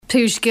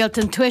Púsgéalt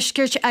an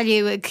tuisgirt a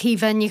léú ag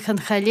cíhainnig an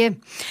chaile.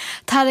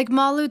 Tá ag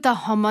máú de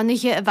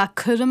thomanige a bheith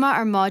curama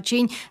ar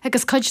mádín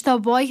agus chuid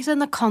dá bhaithre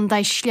na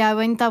condaid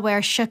sleabhain dá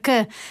bhhair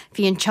sice.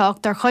 Bhí an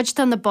teach dar chuid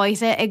na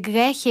baithre ag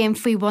réchéim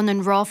faoi bhain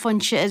an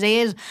ráfonse a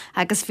réir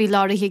agus bhí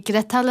láirithe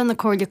gretal na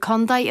cóirla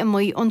condaid a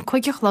muí ón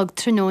chuigeachlog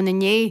tróna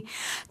né.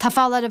 Tá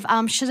fáil ar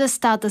amsere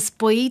stadas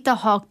buí de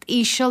hácht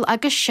ísisiil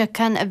agus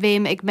sican a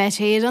bhéim ag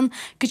météan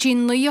go dtí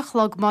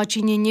nuoachlog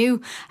mádín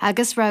inniu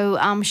agus rá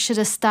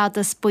amsere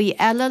stadas buí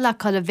eile le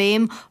chu a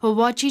bhéim ó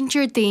bhádín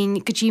Jordán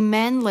go dtí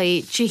men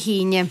le de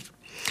híine.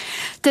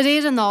 De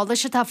réir an ála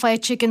se tá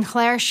féite an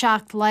chléir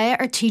seach le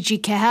ar TG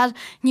Cehar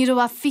ní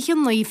ra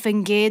fichan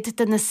lífin géad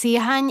de na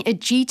sihain a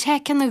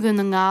G-Tech na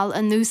gunnaáil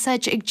a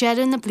núsaid ag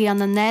jerin na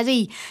bliana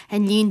neri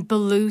an líon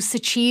balú sa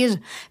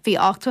tír. Bhí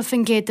 8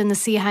 fin géad in na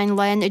sihain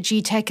lein a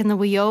G-Tech na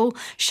bhuió,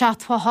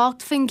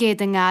 7 fin géad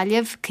an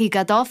gáileh,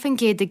 5 fin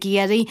géad a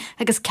géirí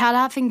agus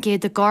 4 fin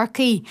géad a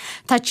gorcaí.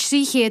 Tá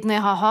 3 chéad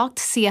na 8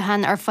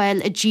 sihan ar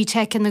fáil a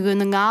G-Tech na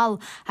gunnaáil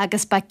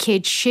agus ba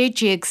céad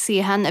sééag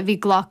sihan a bhí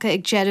ghlacha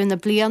ag jerin na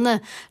bliana.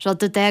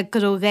 Rud a de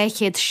go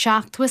réchéad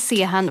 7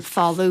 sihan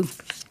fáú.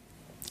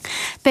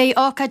 Bei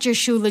ácaidir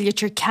siúla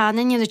litir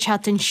canan in a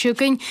chatan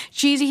siúgain,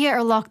 díirithe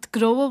ar lacht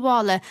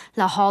gróháile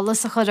le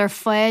hálas a chud ar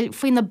fáil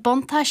faoin na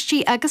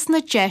bontáistí agus na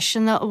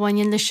deisina a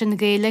bhain leis an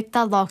géalaigh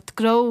dá lacht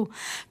gró.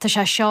 Tá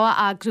se seo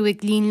agrú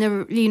ag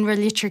líonra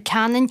litir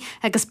canan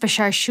agus be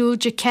sear siúl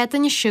de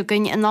cedan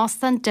siúgain in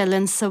Austin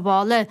Dillon sa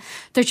bhála.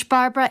 Dúirt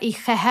Barbara i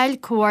cheheil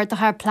cuair de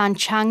haar plán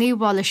teangaí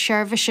bhála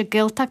seirbhis a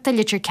gilteach de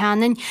litir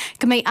canan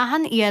go méid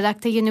ahan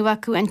iarachta dhéanú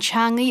acu an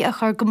teangaí a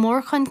chur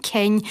gomórchan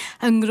céin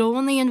an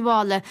grónaí an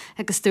bhála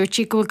agus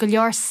dúirtí go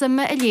leor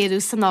sama a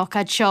léirú san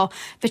ácad seo,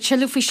 be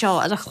tiilú fao seo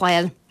ar a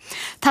chléil.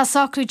 Tá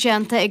sacrú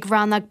genta ag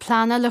bhreanag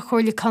plana le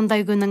chóirla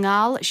condaid go na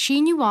ngáil,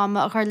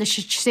 síniuama a chuir leis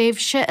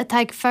tréimhse a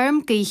teag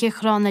ferm gaoiche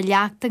chrána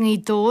leachtain í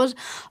dór,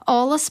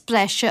 álas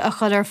breise a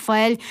chur ar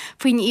fáil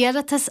faoin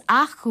iarratas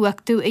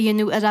achhuachtú a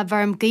dhéanú ar a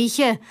bherm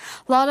gaoiche.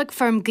 Lárag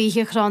ferm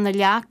gaoiche chrána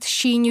leacht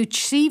síniu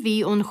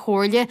tríhí ón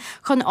chóirle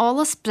chun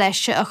álas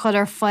breise a chur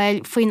ar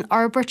fáil faoin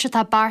arbirte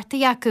tá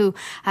bartaí acu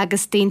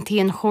agus daontaí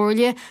an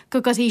chóirle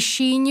go gotí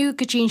síniu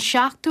go dtíon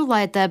 7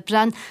 leide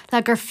brenn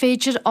le gur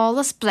féidir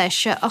álas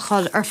breise a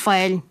chur ar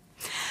fáil.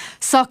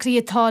 Sacrí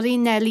atáí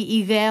Nelly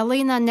i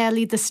Ghéalaí na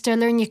Nelly de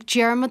Stiller nic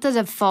Germada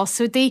de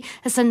fásúdaí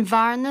is an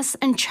bharnas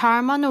an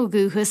charman ó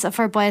gúchas a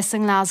farbáis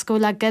an Glasgow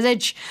le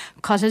garid.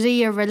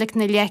 Cotarí ar rilik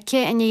na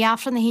leice in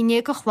iafran na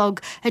híine go chlog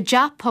a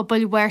deap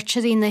pobl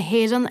wertirí na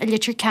héran a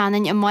litir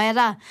canan i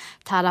maira.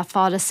 Tá a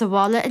fára sa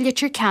bhála a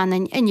litir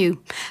canan iniu.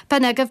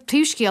 Ben agah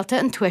príomhscéalta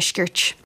an tuisgirt.